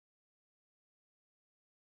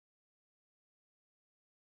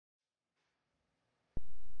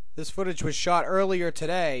This footage was shot earlier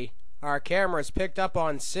today. Our cameras picked up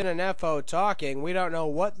on Sin and FO talking. We don't know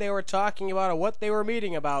what they were talking about or what they were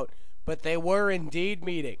meeting about, but they were indeed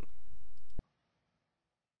meeting.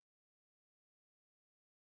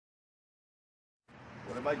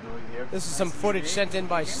 What am I doing here? This is some footage sent in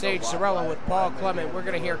by Saige with Paul Clement. We're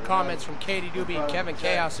going to hear comments from Katie Doobie and Kevin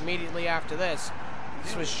Kaos immediately after this.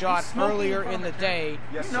 This was shot earlier in the day,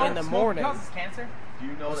 in the morning. Cancer? Do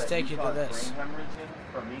you know Let's that take you you to cause this. brain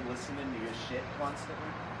hemorrhaging from me listening to your shit constantly?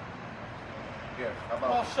 Here, how about...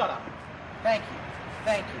 Paul, shut up. Thank you.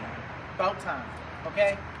 Thank you. About time.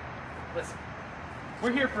 Okay? Listen.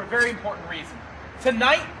 We're here for a very important reason.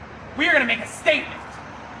 Tonight, we are going to make a statement.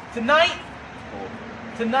 Tonight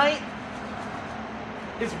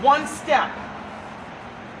is one step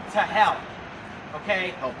to hell.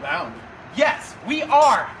 Okay? Hellbound. Yes, we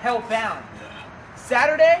are hellbound.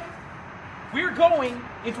 Saturday, we're going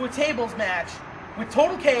into a tables match with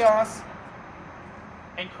Total Chaos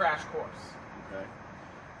and Crash Course. Okay.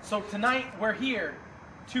 So tonight, we're here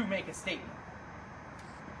to make a statement.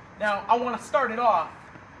 Now, I want to start it off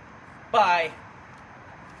by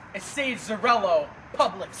a Saige Zarello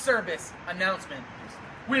public service announcement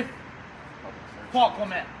with Paul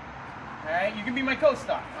Clement. Alright, you can be my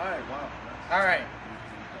co-star. Alright, wow. Alright.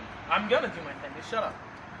 I'm gonna do my thing, just shut up.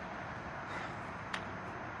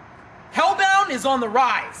 Hellbound is on the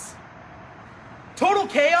rise. Total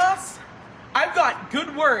Chaos, I've got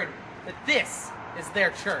good word that this is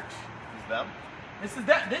their church. Is them?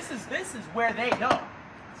 This is where they go.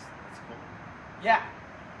 That's cool. Yeah.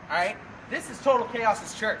 Alright? This is Total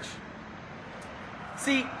Chaos's church.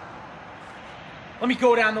 See, let me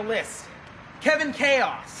go down the list. Kevin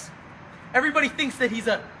Kaos. Everybody thinks that he's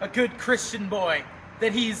a good Christian boy.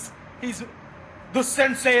 That he's the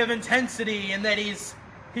sensei of intensity and that he's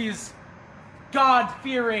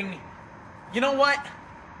God-fearing. You know what?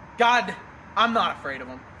 God, I'm not afraid of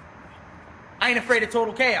him. I ain't afraid of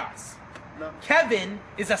Total Chaos. No. Kevin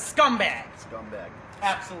is a scumbag. Scumbag.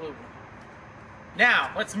 Absolutely.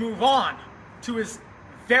 Now, let's move on to his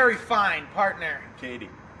very fine partner, Katie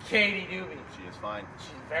Doobie. She is fine.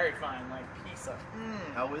 She's very fine, like pizza.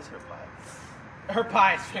 How is her pie? Her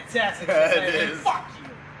pie is fantastic. It is. Fuck you.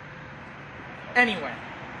 Anyway,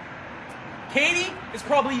 Katie is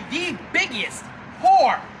probably the biggest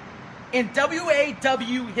whore in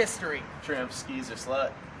WAW history. Tramp, skis, or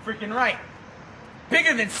slut. Freaking right.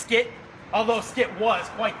 Bigger than Skit, although Skit was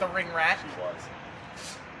quite the ring rat. She was.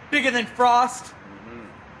 Bigger than Frost.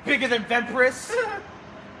 Bigger than Vempress.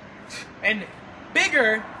 And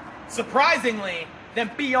bigger, surprisingly, than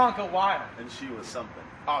Bianca Wild. And she was something.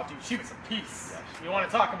 Oh, dude, she was a piece. Yeah, You want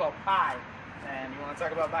to talk about pie, and you want to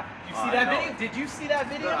talk about pie. Did you see I that know. video? Did you see that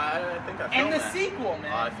video? I think I filmed And the that. sequel,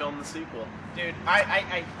 man. I filmed the sequel. Dude,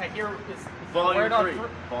 I hear this. Volume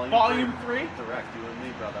 3. Volume 3? Direct, you and me,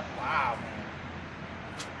 brother. Wow, man.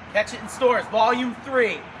 Catch it in stores. Volume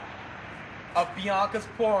 3 of Bianca's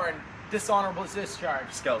Porn, Dishonorable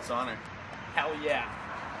Discharge. Scout's honor. Hell yeah.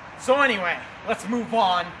 So anyway, let's move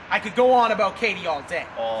on. I could go on about Katie all day.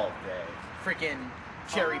 All day. Freaking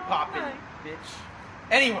cherry poppin' bitch.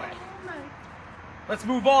 Anyway, let's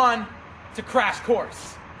move on to Crash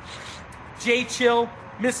Course. J Chill,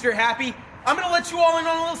 Mr. Happy. I'm gonna let you all in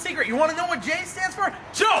on a little secret. You wanna know what J stands for?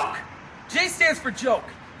 Joke! J stands for joke.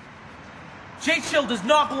 J Chill does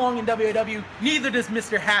not belong in WAW, neither does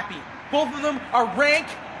Mr. Happy. Both of them are rank,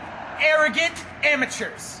 arrogant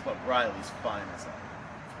amateurs. But Riley's fine as hell.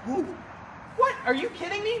 Who? What? Are you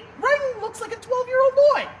kidding me? Riley looks like a 12-year-old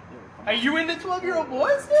boy. Are you into 12-year-old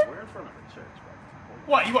boys, dude? We're in front of a church,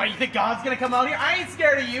 bro. What, you think God's gonna come out here? I ain't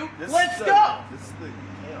scared of you. Let's is go. This is the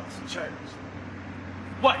Chaos Church.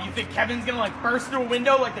 What, you think Kevin's gonna like burst through a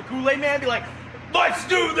window like the Kool-Aid Man and be like, let's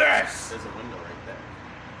do this? There's a window right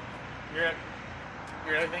there.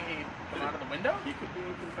 You really think he can come out of the window? He could be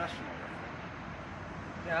in confessional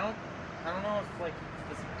right Yeah, I don't know if like,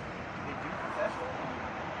 does they do confessional? now.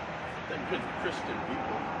 They're good Christian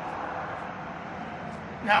people.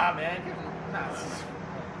 Nah, man.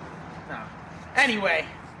 Nah. Anyway,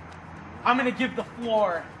 I'm gonna give the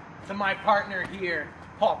floor to my partner here,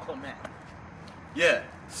 Paul Clement. Yeah,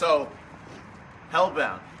 so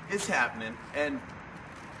Hellbound is happening, and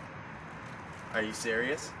are you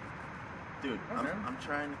serious? Dude, I'm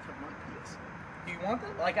trying to cut my PS. Do you want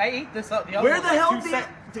it? Like, I ate this up the other Where one the like hell 2 did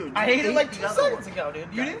sec- dude? I you ate it like the 2 other seconds one. ago, dude.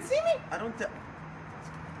 You Yeah. didn't see me? I don't.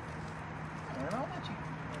 I'll let you.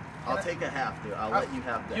 I'll take a half, dude. I'll let you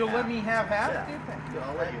have the You'll half. let me have half, Yeah. dude? Thank you. Yeah,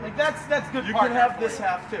 I'll let you. Like that's good. You part can have for this you.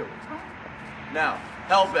 half too. Now,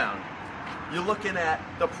 Hellbound, you're looking at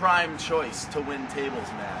the prime choice to win tables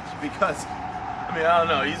match because I mean, I don't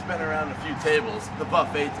know. He's been around a few tables, the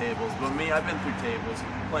buffet tables, but me, I've been through tables,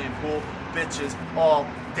 playing pool, bitches, all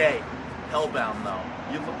day. Hellbound, though.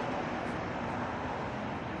 You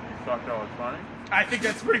thought that was funny? I think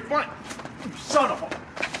that's pretty funny. Son of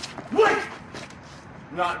a... Wait!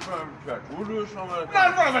 Not in front of a church. We'll do some other Not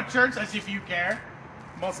in front of a church, as if you care.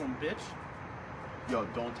 Muslim bitch. Yo,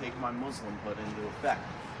 don't take my Muslimhood into effect.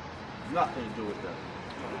 Nothing to do with that.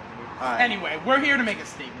 All right. Anyway, we're here to make a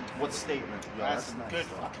statement. What statement? Yo, That's nice. good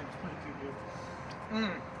though. fucking point,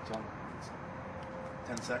 dude. It's on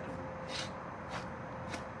 10 seconds.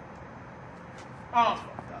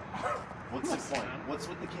 What's the point? What's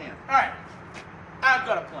with the can? Alright. I've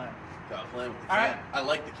got a plan. Got a plan with the All can. right. I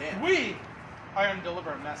like the can. We are going to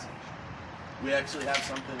deliver a message. We actually have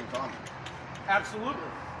something in common. Absolutely.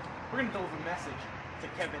 We're going to deliver a message to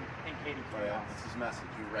Kevin and Katie Oh, yeah. Kaos. This is message.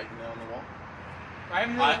 You writing it on the wall? I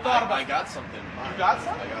haven't really thought about I got something in mind. You got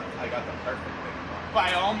something? I got the perfect thing in mind.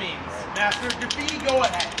 By all means. Master Graffiti, go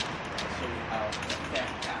ahead. So,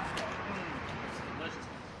 fantastic. Delicious.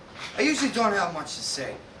 I usually don't have much to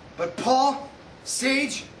say, but Paul,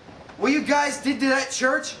 Saige, what you guys did to that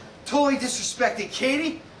church totally disrespected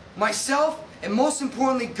Katie, myself, and most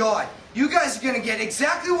importantly, God. You guys are gonna get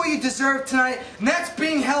exactly what you deserve tonight, and that's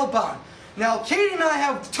being hellbound. Now, Katie and I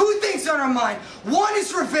have two things on our mind. One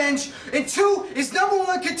is revenge, and two is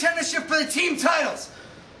 #1 contendership for the team titles.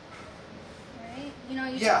 Right? You know,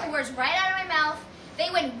 you Yeah. took the words right out of my mouth. They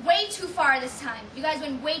went way too far this time. You guys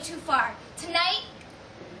went way too far. Tonight,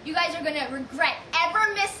 you guys are gonna regret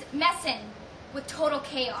ever messing with total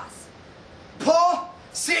chaos. Paul,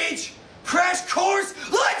 Saige, crash course,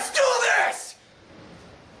 let's do this!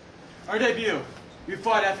 Our debut. We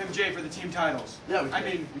fought FMJ for the team titles. Yeah, we I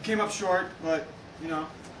did. mean, we came up short, but, you know.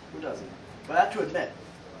 Who doesn't? But I have to admit,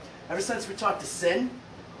 ever since we talked to Sin,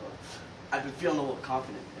 I've been feeling a little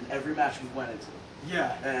confident in every match we went into.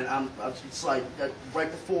 Yeah. And it's like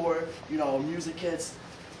right before, you know, music hits,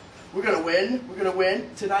 we're gonna win. We're gonna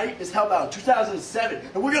win. Tonight is Hellbound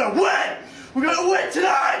 2007, and we're gonna win. We're gonna win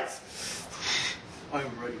tonight. I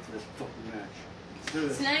am ready for this fucking match. Let's do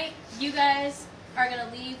this. Tonight, you guys are gonna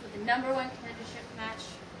leave with the #1 contendership match.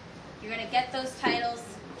 You're gonna get those titles.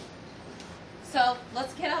 So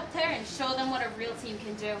let's get up there and show them what a real team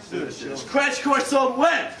can do. Let's do this. It's Crash Course on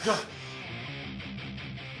win.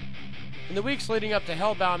 In the weeks leading up to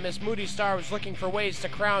Hellbound, Miss Moody Star was looking for ways to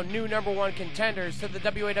crown new #1 contenders to the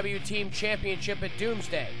WAW Team Championship at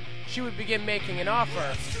Doomsday. She would begin making an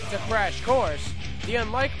offer to Crash Course, the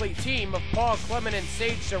unlikely team of Paul Clement and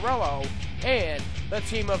Saige Zarello, and the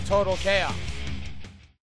team of Total Chaos.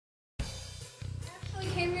 I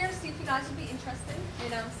actually came here to see if you guys would be interested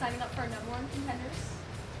in signing up for a #1 contenders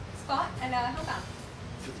spot and Hellbound.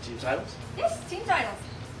 For the team titles? Yes, team titles.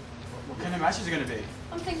 What kind of matches are going to be?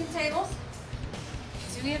 I'm thinking tables.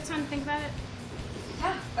 Do we have time to think about it?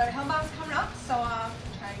 Yeah, but Hellbound's coming up, so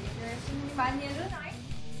try to get your answer to me by the end of the night.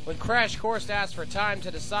 When Crash Course asked for time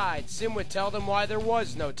to decide, Sim would tell them why there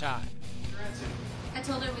was no time. I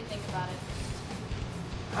told her we'd think about it.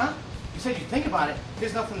 Huh? You said you'd think about it.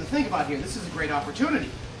 There's nothing to think about here. This is a great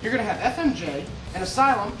opportunity. You're going to have FMJ and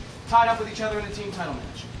Asylum tied up with each other in a team title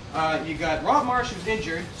match. You got Rob Marsh, who's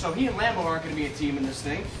injured, so he and Lambo aren't going to be a team in this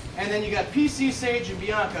thing. And then you got PC, Saige, and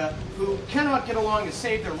Bianca, who cannot get along to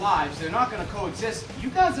save their lives. They're not going to coexist. You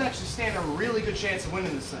guys actually stand a really good chance of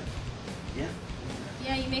winning this thing. Yeah.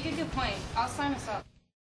 Yeah, you make a good point. I'll sign us up.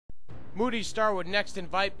 Moody Star would next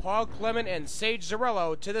invite Paul Clement and Saige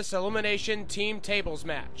Zarello to this Elimination Team Tables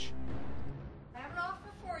match. I have an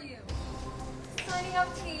offer for you. Signing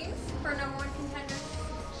up teams for a #1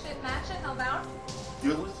 contendership match at Hellbound.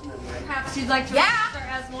 You're listening, man. Perhaps you'd like to register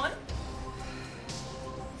as one.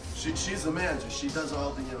 She's the manager. She does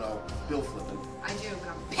all the, bill flipping. I do, but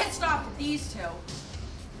I'm pissed off at these two.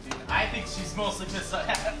 Dude, I think she's mostly pissed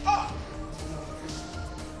off.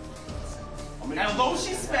 And although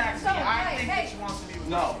she smacks me, I think that she wants to be with me.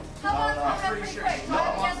 No. I'm pretty sure she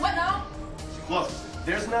What now? Look,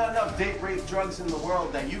 there's not enough date, rape, drugs in the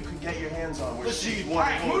world that you could get your hands on where she'd want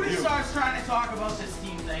to Alright, go with Moody you. starts trying to talk about this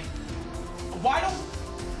team thing. Why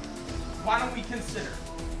don't we consider?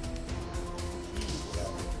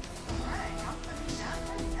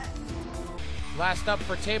 Last up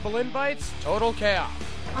for table invites, Total Chaos.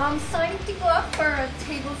 Signing people up for a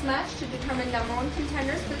tables match to determine #1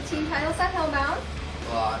 contenders for the team titles at Hellbound.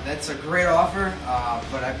 That's a great offer,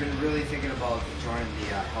 but I've been really thinking about joining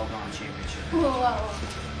the Hellbound Championship. Whoa.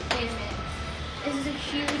 Wait a minute. This is a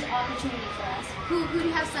huge opportunity for us. Who do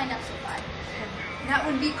you have signed up so far? That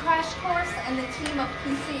would be Crash Course and the team of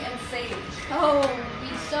PC and Saige. Oh,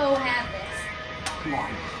 we so have this. Come on.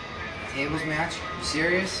 Tables match? You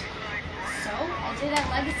serious? So, I did at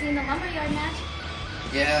Legacy in the Lumberyard match.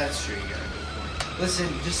 Yeah, that's true. You got a good point. Listen,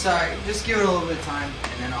 just give it a little bit of time,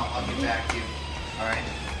 and then I'll get back to you. All right?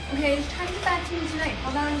 Okay, just try to get back to me tonight.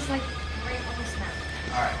 Hellbound is like right on the snap.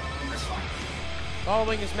 All right, that's fine.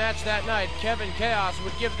 Following his match that night, Kevin Kaos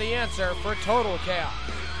would give the answer for Total Chaos.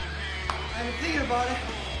 I've been thinking about it.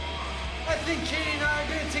 I think Katie and I are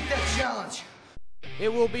going to take that challenge.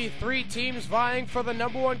 It will be 3 teams vying for the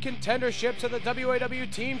 #1 contendership to the WAW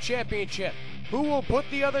Team Championship. Who will put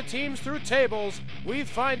the other teams through tables? We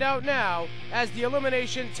find out now as the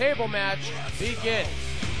elimination table match begins.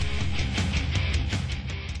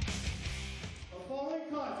 The following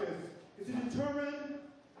contest is to determine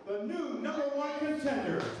the new #1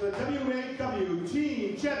 contender to the WAW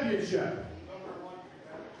Team Championship,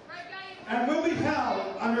 and will be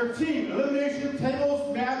held under Team Elimination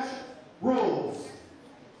Tables Match rules.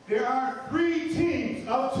 There are 3 teams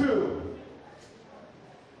of 2.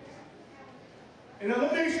 An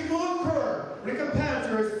elimination will occur when a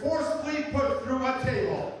competitor is forcibly put through a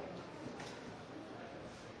table.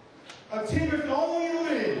 A team is only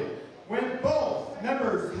eliminated when both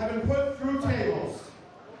members have been put through tables.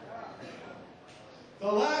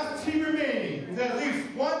 The last team remaining is at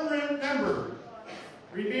least 1 member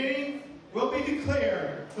remaining will be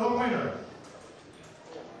declared the winner.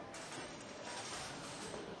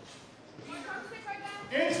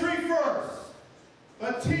 Entry first,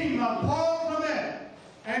 the team of Paul Clement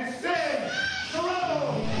and Saige.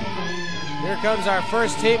 Here comes our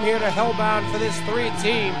first team here to Hellbound for this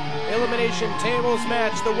 3-team elimination tables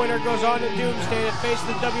match. The winner goes on to Doomsday to face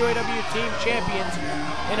the WAW Team Champions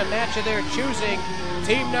in a match of their choosing.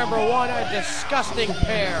 Team number 1, a disgusting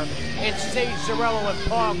pair. It's Saige Zarello and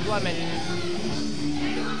Paul Clement.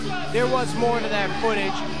 There was more to that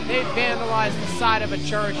footage. They vandalized the side of a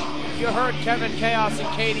church. You heard Kevin Kaos and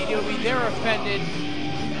Katie Doobie. They're offended.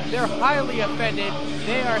 They're highly offended.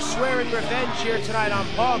 They are swearing revenge here tonight on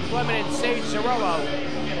Paul Clement and Saige Zarello.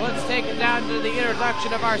 Let's take it down to the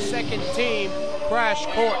introduction of our second team, Crash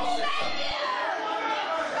Course.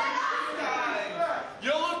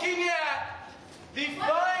 You're looking at the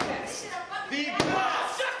finest, the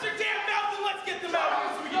best. Shut your damn mouth and let's get them out here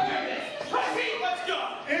so we can do this. Repeat, let's go.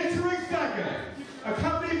 Entering second,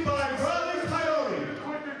 accompanied by Brother Coyote,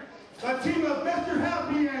 the team of Mr.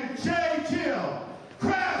 Happy and Jay Chill.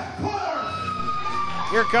 Crash Course!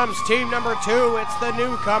 Here comes team number 2. It's the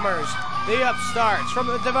newcomers, the upstarts from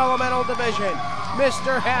the developmental division.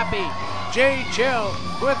 Mr. Happy, Jay Chill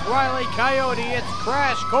with Riley Coyote. It's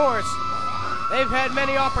Crash Course. They've had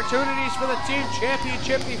many opportunities for the team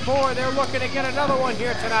championship before. They're looking to get another one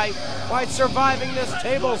here tonight by surviving this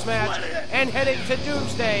tables match and heading to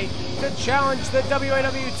Doomsday to challenge the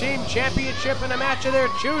WAW Team Championship in a match of their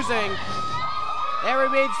choosing. That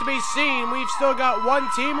remains to be seen. We've still got 1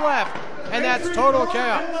 team left, and that's Total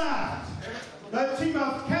Chaos. The team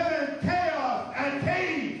of Kevin Kaos and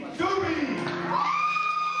Katie Doobie.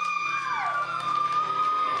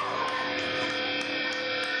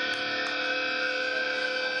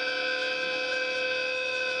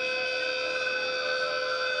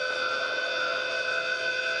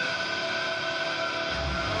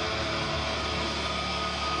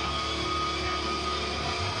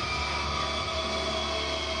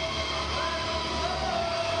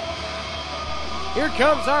 Here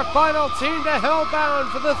comes our final team to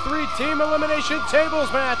Hellbound for the 3-team elimination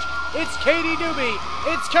tables match. It's Katie Doobie,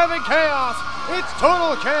 it's Kevin Kaos, it's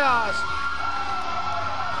Total Chaos.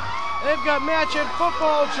 They've got matching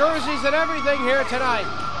football jerseys and everything here tonight.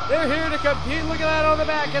 They're here to compete. Look at that on the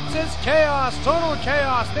back. It says Chaos, Total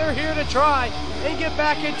Chaos. They're here to try and get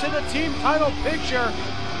back into the team title picture.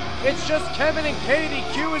 It's just Kevin and Katie.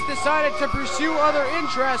 Q has decided to pursue other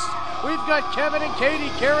interests. We've got Kevin and Katie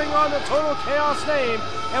carrying on the Total Chaos name,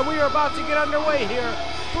 and we are about to get underway here.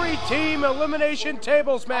 3-team elimination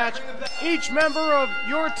tables match. Each member of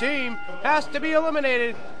your team has to be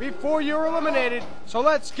eliminated before you're eliminated. So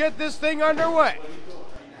let's get this thing underway.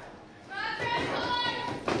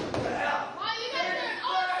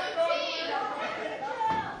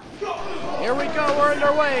 Here we go, we're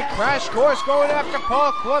underway. Crash Course going after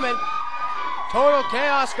Paul Clement. Total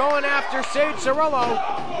Chaos going after Saige Zarello.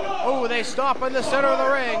 Oh, they stop in the center of the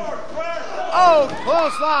ring. Oh,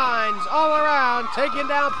 close lines all around, taking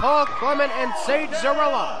down Paul Clement and Saige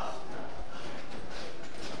Zarello.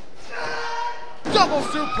 Double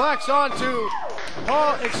suplex onto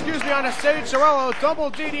onto Saige Zarello. Double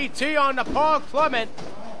DDT onto Paul Clement.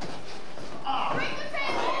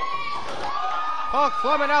 Paul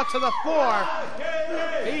Clement out to the floor.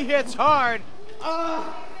 He hits hard.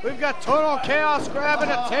 We've got Total Chaos grabbing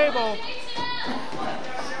a table.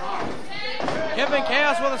 Kevin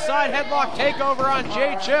Kaos with a side headlock takeover on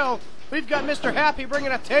Jay Chill. We've got Mr. Happy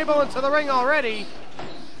bringing a table into the ring already.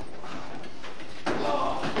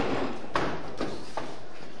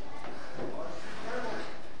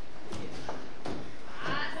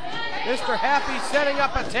 Mr. Happy setting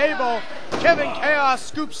up a table. Kevin Kaos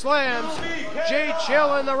scoop slams Jay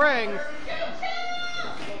Chill in the ring.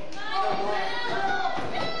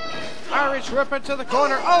 Irish Ripper to the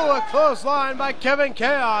corner. Oh, a clothesline by Kevin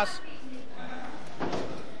Kaos.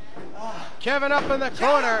 Kevin up in the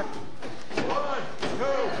corner. 1, 2,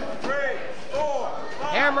 3, 4, 5.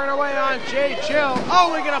 Hammering away on Jay Chill.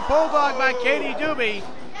 Oh, we get a bulldog by Katie Doobie.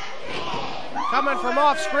 Coming from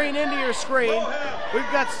off screen into your screen.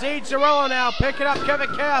 We've got Saige Zarello now picking up Kevin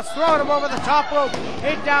Kaos, throwing him over the top rope,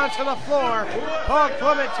 hit down to the floor. Paul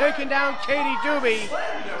Clement taking down Katie Doobie.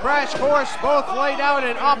 Crash Course both lay down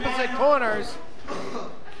in opposite corners.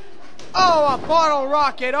 Oh, a bottle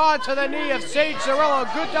rocket onto the knee of Saige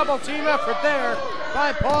Zarello. Good double team effort there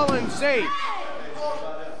by Paul and Saige.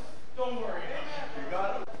 Don't worry.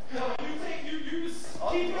 You just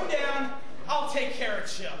keep him down. I'll take care of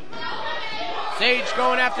Chill. Saige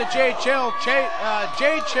going after Jay Chill.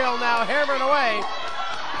 Jay Chill now hammering away.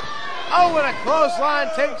 Oh, and a clothesline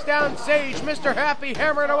takes down Saige. Mr. Happy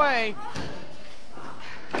hammering away.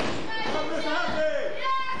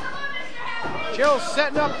 Chill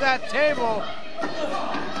setting up that table.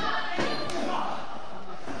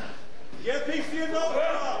 Get PC and over.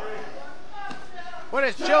 What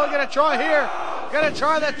is Chill gonna try here? Gonna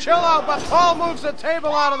try the Chill out, but Paul moves the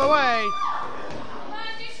table out of the way.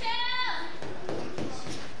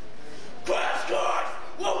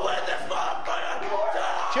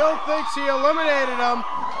 Chill thinks he eliminated him.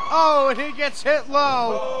 Oh, and he gets hit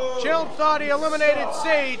low. Chill thought he eliminated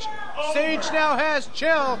Saige. Saige now has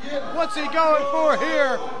Chill. What's he going for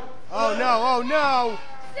here? Oh no, oh no.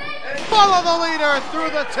 Follow the leader through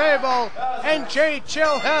the table, and Jay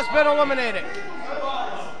Chill has been eliminated.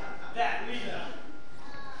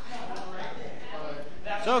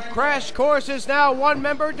 So Crash Course is now one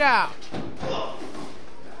member down.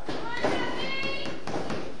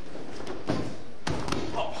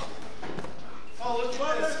 Oh, look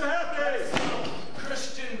at this.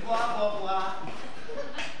 Christian blah, blah, blah.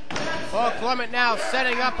 Paul Clement now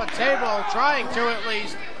setting up a table, trying to at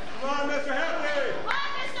least. Come on, Mr. Happy.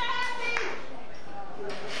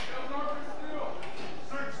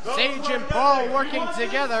 Saige and Paul working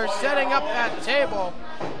together, setting up that table.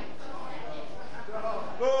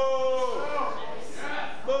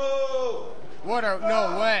 What a,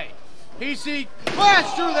 no way. PC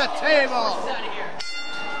flashed through the table.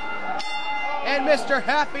 And Mr.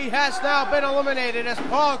 Happy has now been eliminated as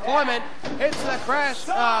Paul Clement hits the crash,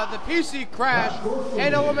 the PC crash,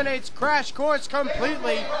 and eliminates Crash Course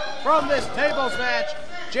completely from this tables match.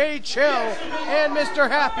 Jay Chill and Mr.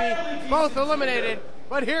 Happy both eliminated,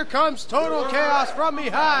 but here comes Total Chaos from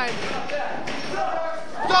behind.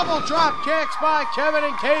 Double drop kicks by Kevin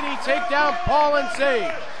and Katie take down Paul and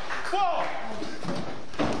Saige.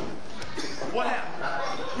 What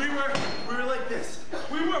happened? We were like this.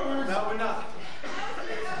 We were. No, we're not.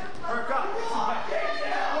 Perk up.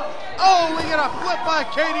 Oh, we get a flip by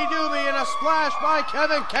Katie Doobie and a splash by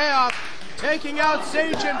Kevin Kaos, taking out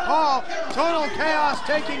Saige and Paul. Total Chaos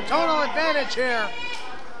taking total advantage here.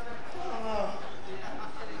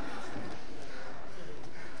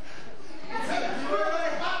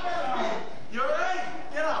 You're right.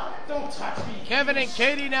 Get up. Don't touch me. Kevin and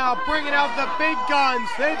Katie now bringing out the big guns.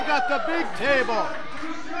 They've got the big table.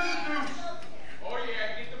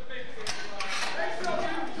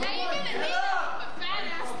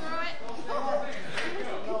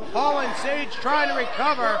 Paul and Saige trying to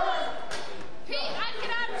recover.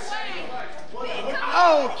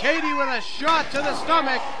 Oh, Katie with a shot to the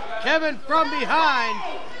stomach. Kevin from behind.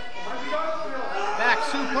 Back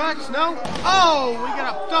suplex, no? Oh, we get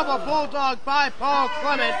a double bulldog by Paul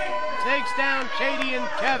Clement. Takes down Katie and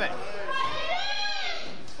Kevin.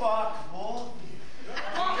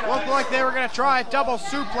 Looked like they were going to try a double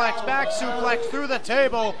suplex, back suplex through the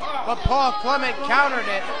table, but Paul Clement countered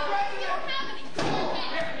it.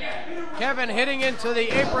 Kevin hitting into the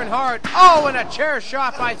apron hard. Oh, and a chair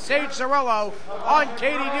shot by Saige Zarello on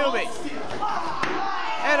Katie Doobie.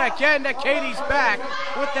 And again to Katie's back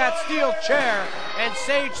with that steel chair, and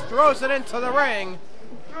Saige throws it into the ring.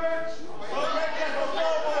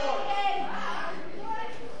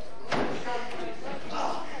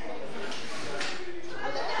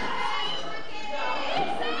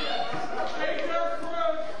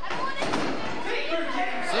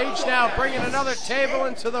 Saige now bringing another table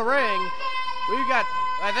into the ring.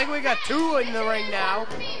 I think we got two in the ring now.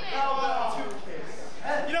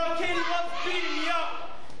 You know, Katie loves beating you.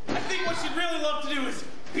 you'd really love to do is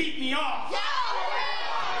beat me off.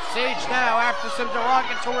 Saige now, after some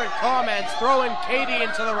derogatory comments, throwing Katie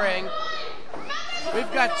into the ring.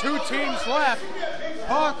 We've got 2 teams left.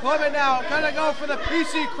 Paul Clement now gonna go for the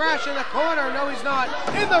PC crash in the corner. No, he's not.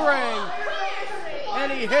 In the ring.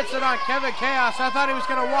 And he hits it on Kevin Kaos. I thought he was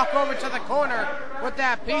gonna walk over to the corner with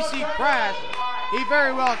that PC crash. He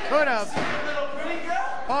very well could have.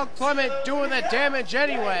 Paul Clement doing the damage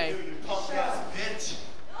anyway.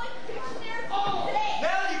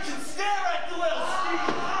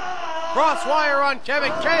 Crosswire on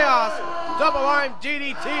Kevin Kaos. Double arm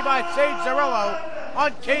DDT by Saige Zarello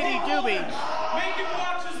on Katie Doobie. Make him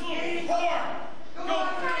watch his little whore. Go.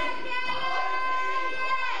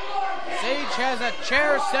 Saige has a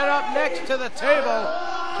chair set up next to the table.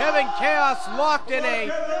 Kevin Kaos locked in a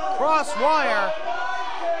crosswire.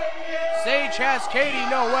 Saige has Katie,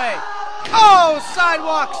 no way. Oh,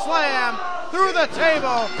 sidewalk slam through the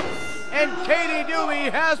table. And Katie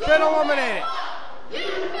Doobie has been eliminated.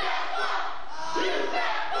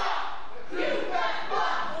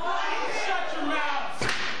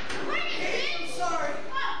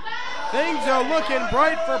 Things are looking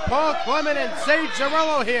bright for Paul Clement and Saige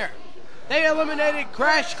Zarello here. They eliminated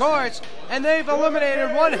Crash Course, and they've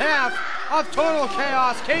eliminated 1/2 of Total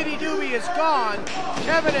Chaos. Katie Doobie is gone.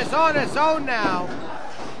 Kevin is on his own now.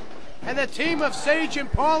 And the team of Saige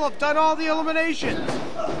and Paul have done all the eliminations.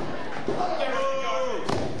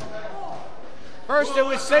 First it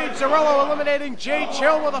was Saige Zarello eliminating Jay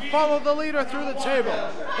Chill with a follow the leader through the table.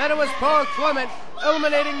 Then it was Paul Clement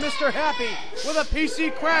eliminating Mr. Happy with a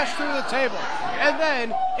PC crash through the table. And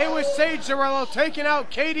then it was Saige Zarello taking out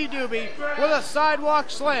Katie Doobie with a sidewalk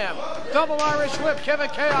slam. Double Irish whip, Kevin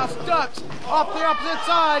Kaos ducks off the opposite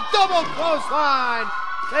side. Double clothesline.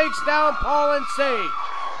 Takes down Paul and Saige.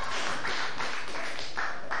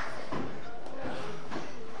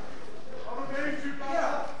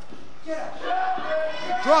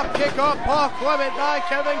 Drop kick off Paul Clement by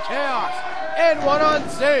Kevin Kaos. And one on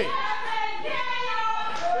Saige.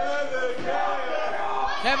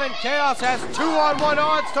 Kevin Kaos has 2-on-1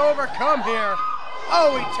 odds to overcome here.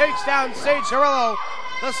 Oh, he takes down Saige Zarello.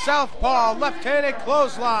 The southpaw, left-handed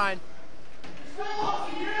clothesline.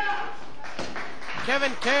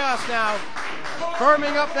 Kevin Kaos now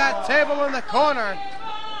firming up that table in the corner.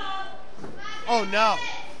 Oh no.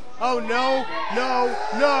 Oh no, no,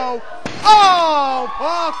 no. Oh,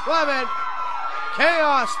 Paul Clement.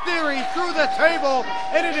 Chaos Theory through the table,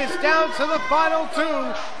 and it is down to the final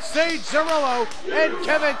 2, Saige Zarello and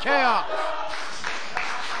Kevin Kaos.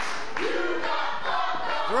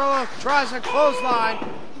 Zarello tries a clothesline.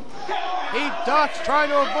 He ducks trying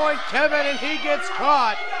to avoid Kevin, and he gets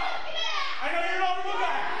caught.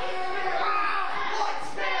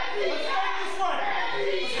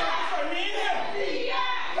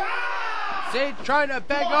 Saige trying to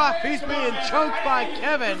beg off. He's being choked by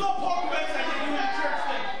Kevin.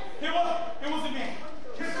 It wasn't me.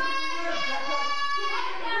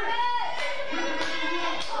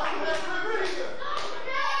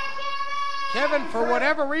 Kevin, for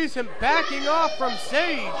whatever reason, backing off from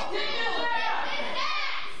Saige.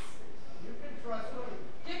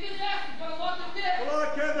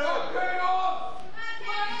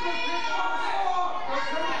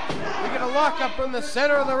 We get a lockup in the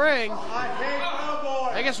center of the ring.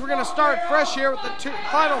 I guess we're going to start fresh here with the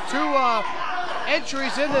final two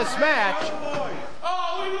entries in this match.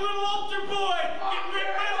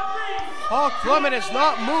 Paul Clement has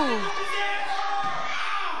not moved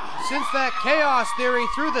since that Chaos Theory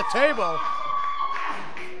through the table.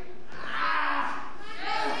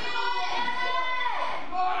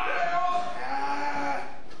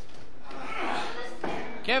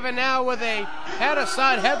 Kevin now with a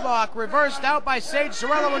head-aside headlock, reversed out by Saige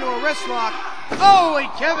Zarello into a wrist lock. Oh, and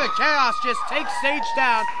Kevin Chaos just takes Saige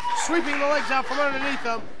down, sweeping the legs out from underneath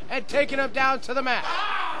him and taking him down to the mat.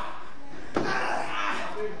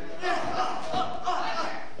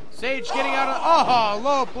 Saige getting out of,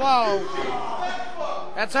 low blow.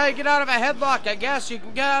 That's how you get out of a headlock, I guess. You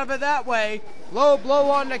can get out of it that way. Low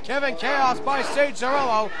blow on to Kevin Chaos by Saige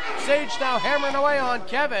Zarello. Saige now hammering away on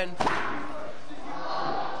Kevin.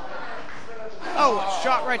 Oh, a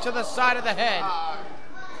shot right to the side of the head.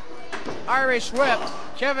 Irish whip.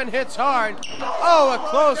 Kevin hits hard. Oh, a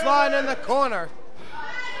clothesline in the corner.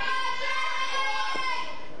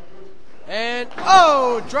 And,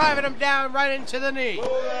 oh, driving him down right into the knee.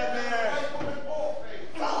 Come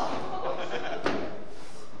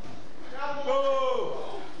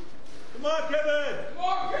on, Kevin. Come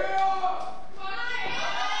on, Chaos.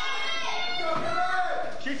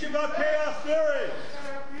 Teach him about Chaos Theory.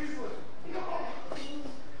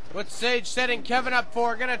 What's Saige setting Kevin up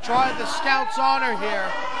for? Gonna try the Scout's Honor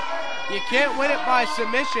here. You can't win it by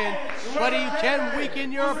submission, but you can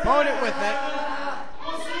weaken your opponent with it.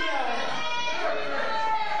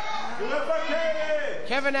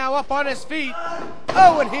 Kevin now up on his feet.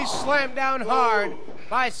 Oh, and he's slammed down hard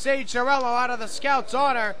by Saige Sorello out of the Scout's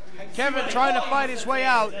Honor. Kevin trying to fight his way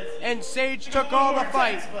out, and Saige took all the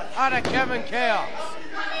fight out of Kevin Kaos.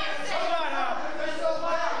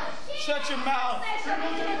 Shut your mouth.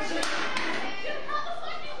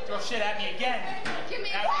 Throw shit at me again. Give me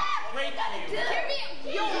That was great for you. Give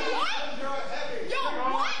me. Yo, what? Yo,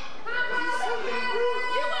 what?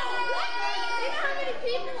 You want what? You know how many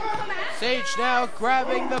people will come at? Saige now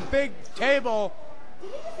grabbing the big table.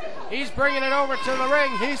 He's bringing it over to the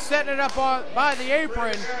ring. He's setting it up by the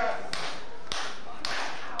apron.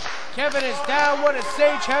 Kevin is down. What does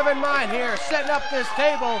Saige have in mind here? Setting up this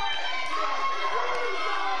table.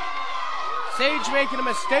 Saige making a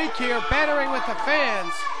mistake here, battering with the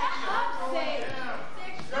fans.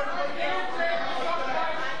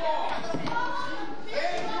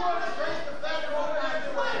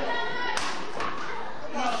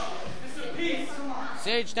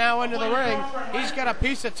 Saige now into the ring. He's got a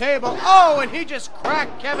piece of table. Oh, and he just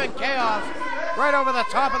cracked Kevin Kaos right over the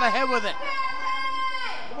top of the head with it.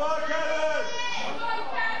 Come on, Kevin!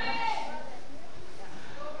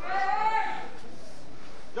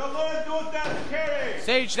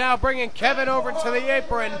 Saige now bringing Kevin over to the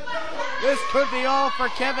apron. This could be all for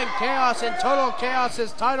Kevin Kaos and Total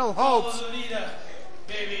Chaos' title hopes.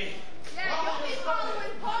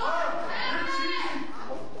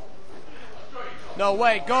 No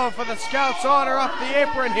way, going for the Scout's Honor off the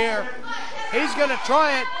apron here. He's going to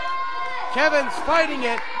try it. Kevin's fighting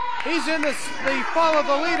it. He's in the follow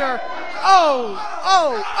the leader. Oh,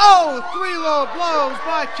 3 low blows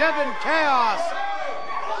by Kevin Kaos.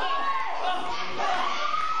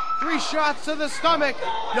 3 shots to the stomach.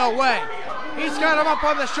 No way. He's got him up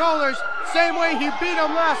on the shoulders. Same way he beat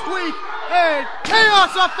him last week. And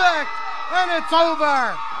Chaos effect. And it's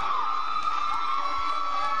over.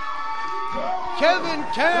 Kevin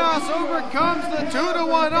Kaos overcomes the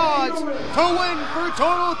 2-to-1 odds to win for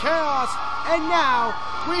Total Chaos. And now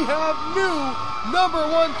we have new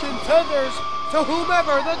 #1 contenders to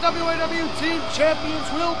whomever the WAW Team Champions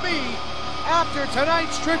will be after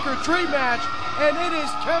tonight's Trick or Treat match. And it is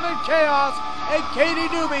Kevin Kaos and Katie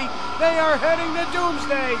Doobie. They are heading to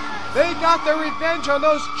Doomsday. They got their revenge on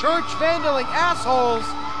those church vandaling assholes.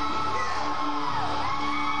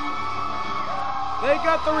 They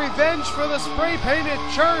got the revenge for the spray-painted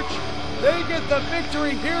church. They get the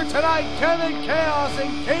victory here tonight. Kevin Kaos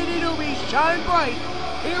and Katie Doobie shine bright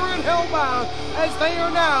here in Hellbound as they are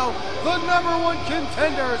now the #1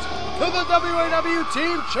 contenders to the WAW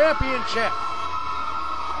Team Championship.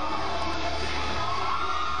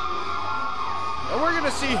 And we're going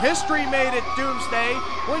to see history made at Doomsday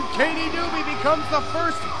when Katie Doobie becomes the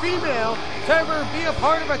first female to ever be a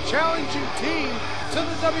part of a challenging team to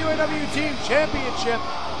the WAW Team Championship.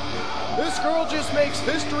 This girl just makes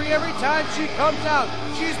history every time she comes out.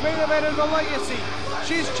 She's main evented the Legacy.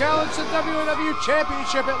 She's challenged the WAW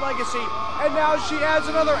Championship at Legacy. And now she adds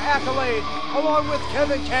another accolade along with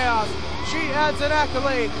Kevin Kaos. She adds an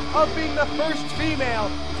accolade of being the first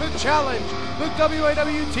female to challenge the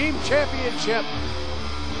WAW Team Championship.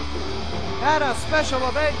 At a special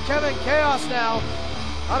event, Kevin Kaos now,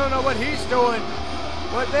 I don't know what he's doing,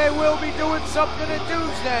 but they will be doing something at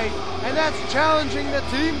Doomsday, and that's challenging the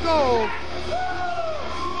Team Gold.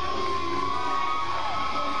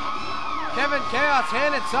 Kevin Kaos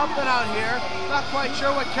handed something out here. Not quite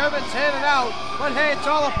sure what Kevin's handed out, but hey, it's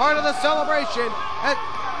all a part of the celebration.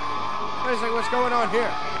 Wait a second, what's going on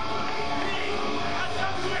here?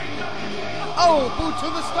 Oh, boot to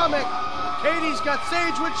the stomach. Katie's got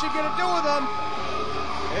Saige. What's she gonna do with him?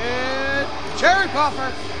 And cherry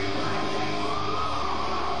puffer.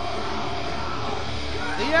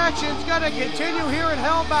 The action's gonna continue here in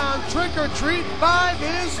Hellbound. Trick or Treat 5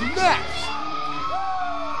 is next.